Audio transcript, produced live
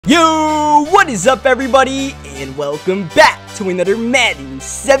Yo, what is up everybody, and welcome back to another Madden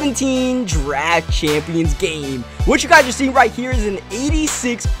 17 Draft Champions game. What you guys are seeing right here is an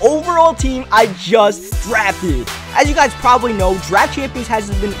 86 overall team I just drafted. As you guys probably know, Draft Champions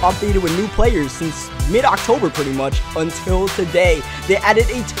hasn't been updated with new players since mid-October pretty much until today. They added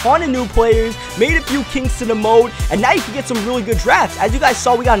a ton of new players, made a few kinks to the mode, and now you can get some really good drafts. As you guys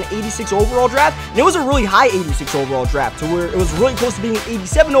saw, we got an 86 overall draft, and it was a really high 86 overall draft to where it was really close to being an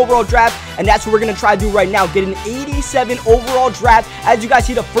 87 overall draft, and that's what we're going to try to do right now, get an 87 overall draft. As you guys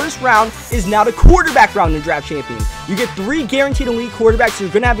see, the first round is now the quarterback round in Draft Champions. You get 3 guaranteed elite quarterbacks, so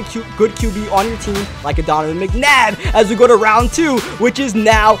you're going to have a good QB on your team, like a Donovan McNabb, as we go to round 2, which is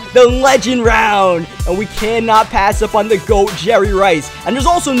now the legend round. And we cannot pass up on the GOAT, Jerry Rice. And there's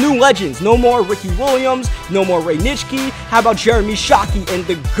also new legends. No more Ricky Williams, no more Ray Nitschke. How about Jeremy Shockey and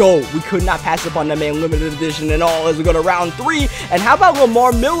the GOAT? We could not pass up on that man, limited edition and all, as we go to round 3. And how about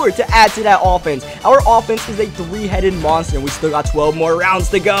Lamar Miller to add to that offense? Our offense is a 3-headed monster, and we still got 12 more rounds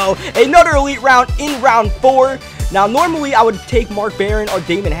to go. Another elite round in round 4. Now, normally I would take Mark Barron or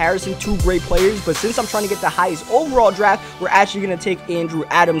Damon Harrison, 2 great players, but since I'm trying to get the highest overall draft, we're actually going to take Andrew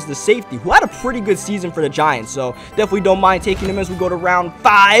Adams, the safety, who had a pretty good season for the Giants, so definitely don't mind taking him as we go to round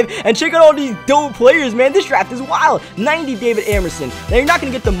 5. And check out all these dope players, man. This draft is wild. 90 David Amerson. Now, you're not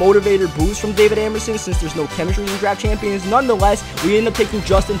going to get the motivator boost from David Amerson since there's no chemistry in Draft Champions. Nonetheless, we end up taking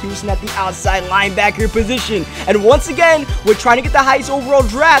Justin Houston at the outside linebacker position. And once again, we're trying to get the highest overall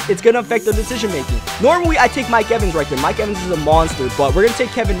draft. It's going to affect the decision making. Normally, I take Mike Evans right there. Mike Evans is a monster, but we're going to take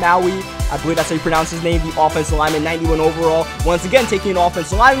Kevin Maui. I believe that's how you pronounce his name, the offensive lineman, 91 overall. Once again, taking an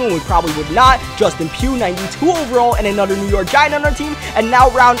offensive lineman, we probably would not. Justin Pugh, 92 overall, and another New York Giant on our team. And now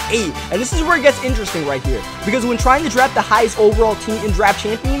round 8. And this is where it gets interesting right here. Because when trying to draft the highest overall team in Draft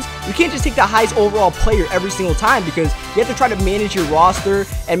Champions, you can't just take the highest overall player every single time, because you have to try to manage your roster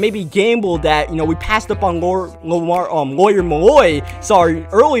and maybe gamble that, you know, we passed up on Lawyer Malloy,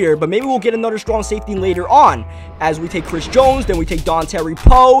 earlier, but maybe we'll get another strong safety later on. As we take Chris Jones, then we take Don Terry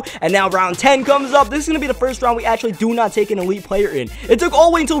Poe, and now round 10 comes up. This is going to be the first round we actually do not take an elite player in. It took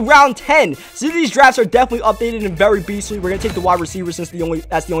all the way until round 10. So these drafts are definitely updated and very beastly. We're going to take the wide receiver since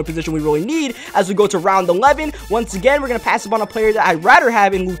that's the only position we really need. As we go to round 11, once again, we're going to pass up on a player that I'd rather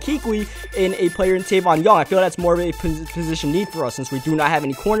have in Luke Kuechly in a player in Tavon Young. I feel that's more of a position need for us since we do not have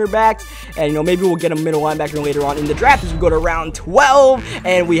any cornerbacks. And, you know, maybe we'll get a middle linebacker later on in the draft as we go to round 12.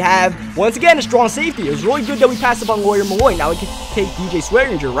 And we have, once again, a strong safety. It was really good that we passed up on Lawyer Malloy. Now we can take DJ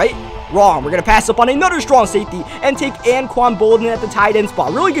Swearinger, right? Wrong. We're going to pass up on another strong safety and take Anquan Bolden at the tight end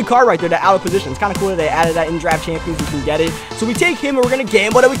spot. Really good card right there, that out of position. It's kind of cool that they added that in Draft Champions. We can get it. So we take him, and we're going to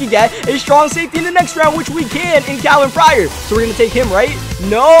gamble that we can get a strong safety in the next round, which we can in Calvin Pryor. So we're going to take him, right?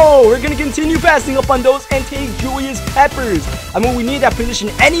 No, we're going to continue passing up on those and take Julius Peppers. I mean, we need that position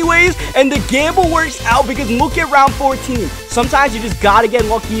anyways, and the gamble works out because look at round 14. Sometimes you just got to get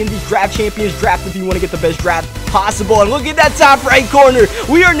lucky in these Draft Champions draft if you want to get the best draft possible. And look at that top right corner.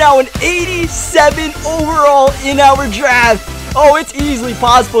 We are now an 87 overall in our draft. Oh, it's easily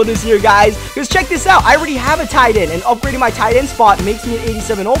possible this year, guys, because check this out. I already have a tight end, and upgrading my tight end spot makes me an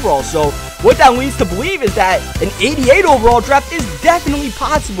 87 overall. So what that leads to believe is that an 88 overall draft is definitely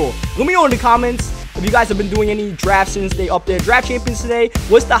possible. Let me know in the comments if you guys have been doing any drafts since they updated Draft Champions today.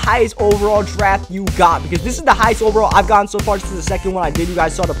 What's the highest overall draft you got? Because this is the highest overall I've gotten so far. This is the second one I did. You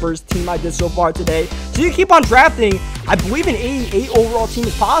guys saw the first team I did so far today. So you keep on drafting. I believe an 88 overall team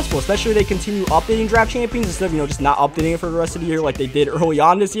is possible, especially if they continue updating Draft Champions instead of, you know, just not updating it for the rest of the year like they did early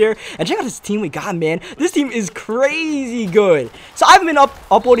on this year. And check out this team we got, man. This team is crazy good. So I haven't been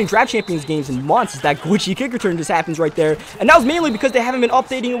uploading Draft Champions games in months. That glitchy kick return just happens right there. And that was mainly because they haven't been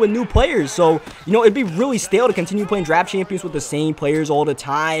updating it with new players. So, you know, it'd be really stale to continue playing Draft Champions with the same players all the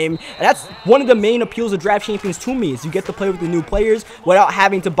time. And that's one of the main appeals of Draft Champions to me, is you get to play with the new players without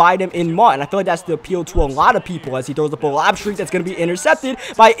having to buy them in MUT. And I feel like that's the appeal to a lot of people, as he throws up a lob streak that's going to be intercepted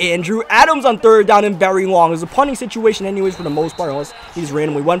by Andrew Adams on 3rd down and very long. It was a punting situation anyways for the most part, unless he just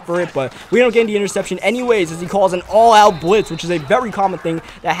randomly went for it. But we don't get the interception anyways, as he calls an all-out blitz, which is a very common thing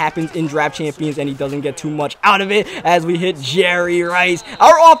that happens in Draft Champions, and he doesn't get too much out of it as we hit Jerry Rice.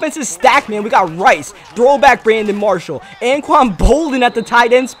 Our offense is stacked, man. We got Rice, throwback Brandon Marshall, Anquan Bolden at the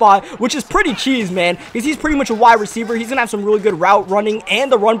tight end spot, which is pretty cheese, man, because he's pretty much a wide receiver. He's going to have some really good route running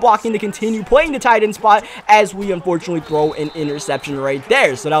and the run blocking to continue playing the tight end spot, as we unfortunately unfortunately throw an interception right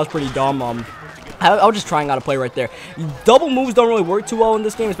there. So that was pretty dumb. I was just trying out a play right there. Double moves don't really work too well in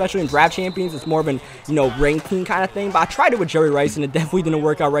this game, especially in Draft Champions. It's more of an, ranked team kind of thing. But I tried it with Jerry Rice, and it definitely didn't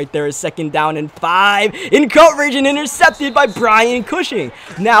work out right there. A 2nd down and 5 in coverage and intercepted by Brian Cushing.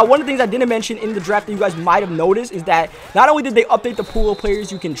 Now, one of the things I didn't mention in the draft that you guys might have noticed is that not only did they update the pool of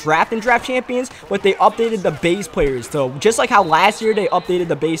players you can draft in Draft Champions, but they updated the base players. So just like how last year they updated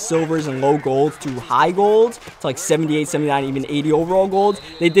the base silvers and low golds to high golds, to like 78, 79, even 80 overall golds,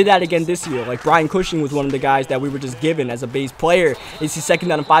 they did that again this year. Like Brian Cushing was one of the guys that we were just given as a base player. It's his 2nd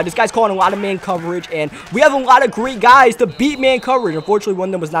down and 5. This guy's calling a lot of man coverage, and we have a lot of great guys to beat man coverage. Unfortunately, one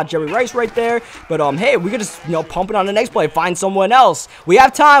of them was not Jerry Rice right there, but hey, we could just pump it on the next play, find someone else. We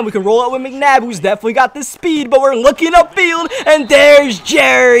have time. We can roll out with McNabb, who's definitely got the speed, but we're looking upfield, and there's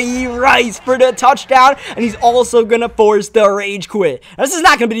Jerry Rice for the touchdown, and he's also gonna force the rage quit. Now, this is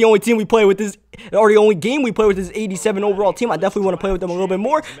not gonna be the only team we play with this, or the only game we play with this 87 overall team. I definitely want to play with them a little bit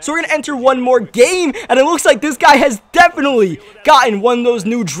more, so we're gonna enter one more game, and it looks like this guy has definitely gotten one of those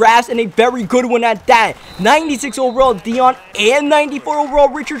new drafts, and a very good one at that. 96 overall Dion and 94 overall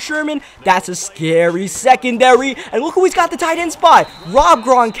Richard Sherman. That's a scary secondary, and look who he's got the tight end spot, Rob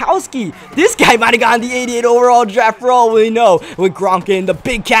Gronkowski. This guy might have gotten the 88 overall draft for all we know, with Gronk getting the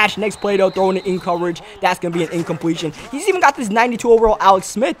big catch. Next play though, throwing it in coverage, that's gonna be an incompletion. He's even got this 92 overall Alex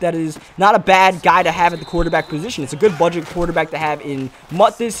Smith. That is not a bad guy to have at the quarterback position. It's a good budget quarterback to have in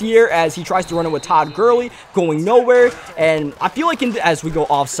Mutt this year, as he tries to run it with Todd Gurley, going nowhere. And I feel like as we go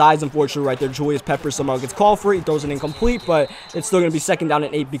offsides, unfortunately right there, Julius Peppers somehow gets called for it. He throws it incomplete, but it's still going to be 2nd down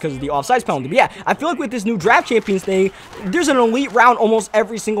and 8 because of the offsides penalty. But yeah, I feel like with this new Draft Champions thing, there's an elite round almost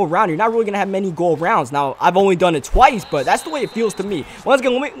every single round. You're not really going to have many goal rounds. Now, I've only done it twice, but that's the way it feels to me. Once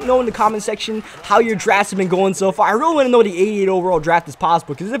again, let me know in the comment section how your drafts have been going so far. I really want to know the 88 overall draft is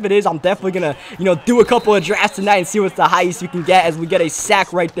possible, because if it is, I'm definitely going to, do a couple of drafts tonight and see what's the highest you can get, as we get a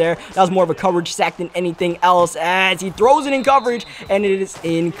sack right there. That was more of a coverage sack than anything else, as he throws it in coverage, and it is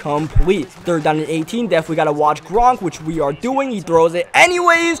incomplete. 3rd down and 18. Definitely got to watch Gronk, which we are doing. He throws it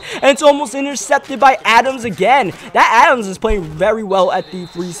anyways, and it's almost intercepted by Adams again. That Adams is playing very well at the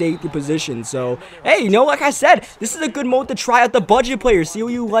free safety position. So, hey, like I said, this is a good mode to try out the budget players. See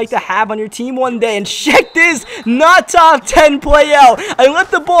what you like to have on your team one day. And check this, not top 10 play out. I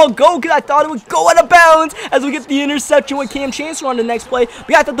let the ball go because I thought it would go out of bounds, as we get the interception with Cam Chancellor on the next play. But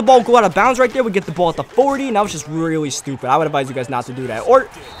yeah, I thought the ball would go out of bounds right there. We get the ball at the 40, and that was just really stupid. I would advise you guys not to do that, or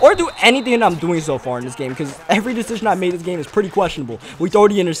do anything that I'm doing so far in this game, because every decision I made this game is pretty questionable. We throw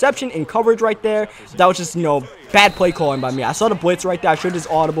the interception in coverage right there. That was just, bad play calling by me. I saw the blitz right there. I should have just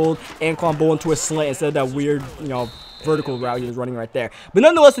audibled Anquan Bull into a slant instead of that weird, vertical route he was running right there. But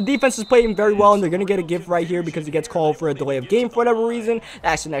nonetheless, the defense is playing very well, and they're going to get a gift right here because he gets called for a delay of game for whatever reason.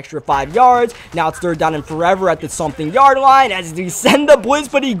 That's an extra 5 yards. Now it's 3rd down and forever at the something yard line, as he send the blitz,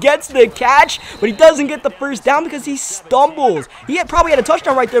 but he gets the catch, but he doesn't get the 1st down because he stumbles. He probably had a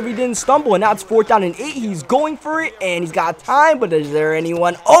touchdown right there if he didn't stumble, and now it's 4th down and 8. He's going for it, and he's got time, but is there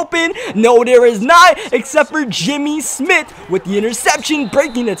anyone open? No, there is not, except for Jimmy Smith with the interception,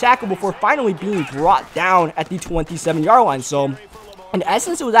 breaking the tackle before finally being brought down at the 27-yard line. So in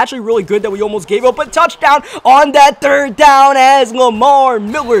essence, it was actually really good that we almost gave up a touchdown on that 3rd down, as Lamar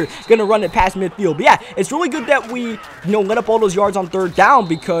Miller gonna run it past midfield. But yeah, it's really good that we let up all those yards on 3rd down,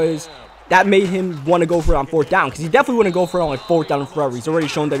 because that made him want to go for it on 4th down, because he definitely wouldn't go for it on like 4th down and forever. He's already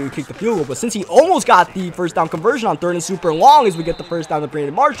shown that he would kick the field goal, but since he almost got the 1st down conversion on 3rd and super long, as we get the 1st down to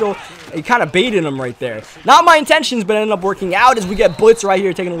Brandon Marshall, he kind of baited him right there. Not my intentions, but it ended up working out, as we get blitz right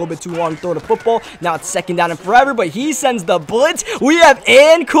here, taking a little bit too long to throw the football. Now it's 2nd down and forever, but he sends the blitz. We have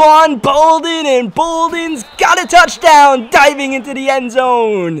Anquan Bolden, and Bolden's got a touchdown, diving into the end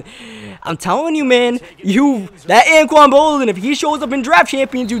zone. I'm telling you, man, that Anquan Bolden, if he shows up in Draft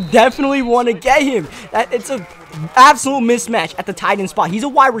Champions, you definitely want to get him. It's a absolute mismatch at the tight end spot. He's a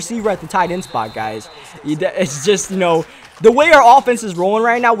wide receiver at the tight end spot, guys. It's just, the way our offense is rolling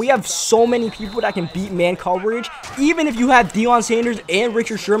right now, we have so many people that can beat man coverage. Even if you have Deion Sanders and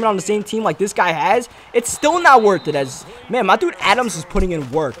Richard Sherman on the same team like this guy has, it's still not worth it. As, man, my dude Adams is putting in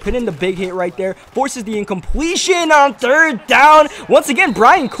work. Putting in the big hit right there. Forces the incompletion on 3rd down. Once again,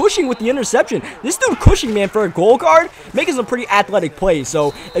 Brian Cushing with the interception. This dude Cushing, man, for a goal guard, making some pretty athletic plays.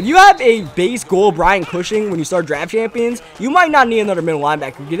 So, if you have a base goal Brian Cushing when you start Draft Champions, you might not need another middle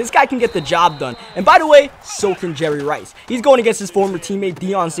linebacker. This guy can get the job done. And by the way, so can Jerry Rice. He's going against his former teammate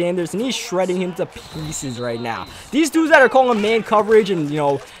Deion Sanders, and he's shredding him to pieces right now. These dudes that are calling man coverage and,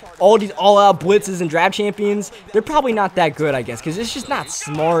 all these all-out blitzes and draft champions, they're probably not that good, I guess, because it's just not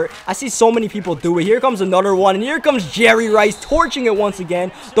smart. I see so many people do it. Here comes another one, and here comes Jerry Rice torching it once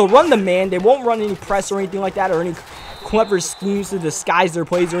again. They'll run the man. They won't run any press or anything like that, or any clever schemes to disguise their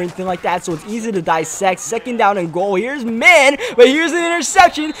plays or anything like that, so it's easy to dissect. Second down and goal. Here's man, but here's an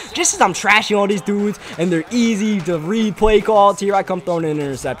interception. Just as I'm trashing all these dudes, and they're easy to read play calls, here I come throwing an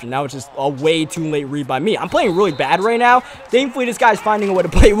interception. Now it's just a way too late read by me. I'm playing really bad right now. Thankfully, this guy's finding a way to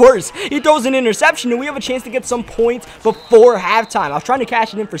play worse. He throws an interception, and we have a chance to get some points before halftime. I was trying to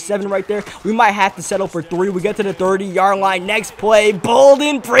cash it in for 7 right there. We might have to settle for 3. We get to the 30-yard line. Next play,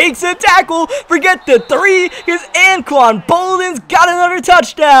 Bolden breaks a tackle. Forget the 3, because Anquan Bolden's got another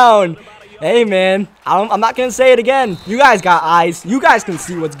touchdown. Hey, man, I'm not going to say it again. You guys got eyes. You guys can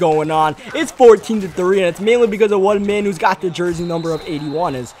see what's going on. It's 14-3, and it's mainly because of one man who's got the jersey number of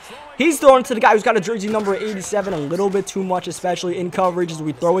 81. He's throwing to the guy who's got a jersey number 87 a little bit too much, especially in coverage, as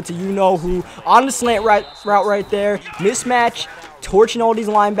we throw it to you-know-who on the slant route right there. Mismatch. Torching all these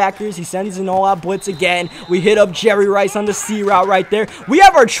linebackers. He sends an all-out blitz again. We hit up Jerry Rice on the C route right there. We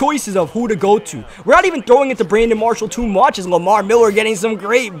have our choices of who to go to. We're not even throwing it to Brandon Marshall too much, as Lamar Miller getting some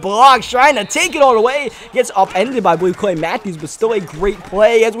great blocks, trying to take it all the way. Gets upended by, I believe, Clay Matthews, but still a great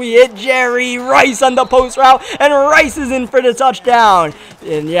play as we hit Jerry Rice on the post route, and Rice is in for the touchdown.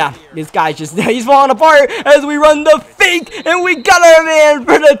 And yeah, this guy's just, he's falling apart as we run the fake, and we got our man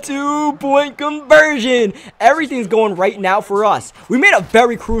for the 2-point conversion. Everything's going right now for us. We made a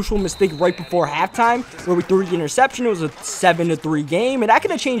very crucial mistake right before halftime where we threw the interception. It was a 7-3 game, and that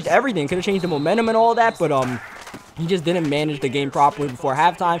could have changed everything. Could have changed the momentum and all that, but he just didn't manage the game properly before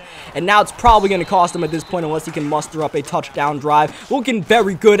halftime, and now it's probably going to cost him at this point unless he can muster up a touchdown drive. Looking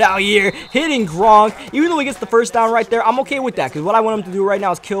very good out here, hitting Gronk. Even though he gets the first down right there, I'm okay with that, because what I want him to do right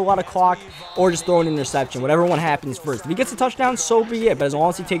now is kill a lot of clock or just throw an interception. Whatever one happens first. If he gets a touchdown, so be it, but as long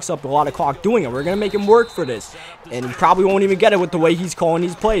as he takes up a lot of clock doing it, we're going to make him work for this, and he probably won't even get it with the way he's calling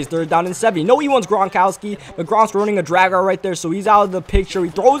these plays. 3rd down and 7. No, he wants Gronkowski, but Gronk's running a drag route right there, so he's out of the picture. He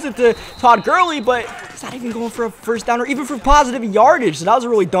throws it to Todd Gurley, but he's not even going for a first down or even for positive yardage, so that was a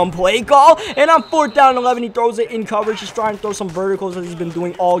really dumb play call. And on 4th down and 11, he throws it in coverage. He's trying to throw some verticals as he's been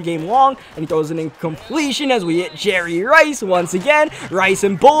doing all game long, and he throws an incompletion as we hit Jerry Rice once again. Rice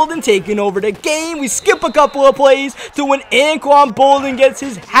and Bolden taking over the game. We skip a couple of plays to when Anquan Bolden gets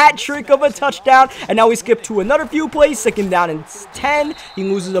his hat trick of a touchdown, and now we skip to another few plays. 2nd down and 10. He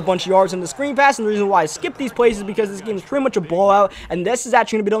loses a bunch of yards on the screen pass, and the reason why I skip these plays is because this game is pretty much a blowout, and this is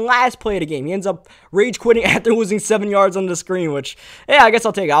actually going to be the last play of the game. He ends up rage quitting after losing 7 yards on the screen, which, yeah, I guess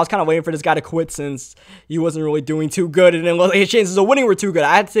I'll take it. I was kind of waiting for this guy to quit since he wasn't really doing too good, and then his chances of winning were too good.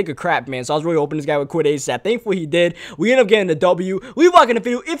 I had to take a crap, man, so I was really hoping this guy would quit ASAP. Thankfully, he did. We ended up getting the W. Leave a like in the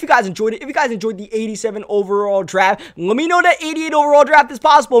video if you guys enjoyed it. If you guys enjoyed the 87 overall draft, let me know that 88 overall draft is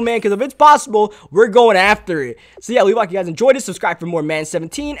possible, man, because if it's possible, we're going after it. So, yeah, leave a like if you guys enjoyed it. Subscribe for more Madden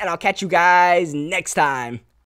 17, and I'll catch you guys next time.